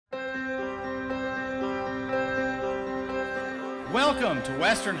Welcome to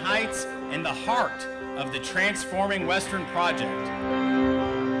Western Heights and the heart of the Transforming Western Project.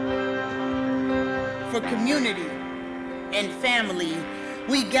 For community and family,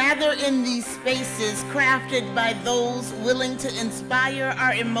 we gather in these spaces crafted by those willing to inspire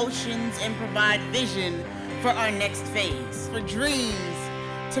our emotions and provide vision for our next phase. For dreams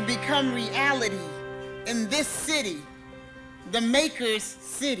to become reality in this city, the Maker's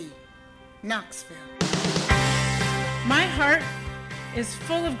City, Knoxville. My heart is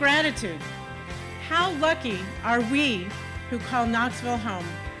full of gratitude. How lucky are we who call Knoxville home?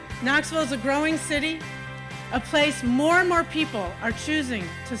 Knoxville is a growing city, a place more and more people are choosing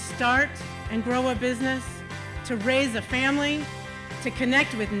to start and grow a business, to raise a family, to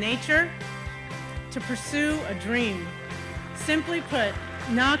connect with nature, to pursue a dream. Simply put,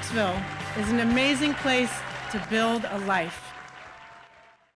 Knoxville is an amazing place to build a life.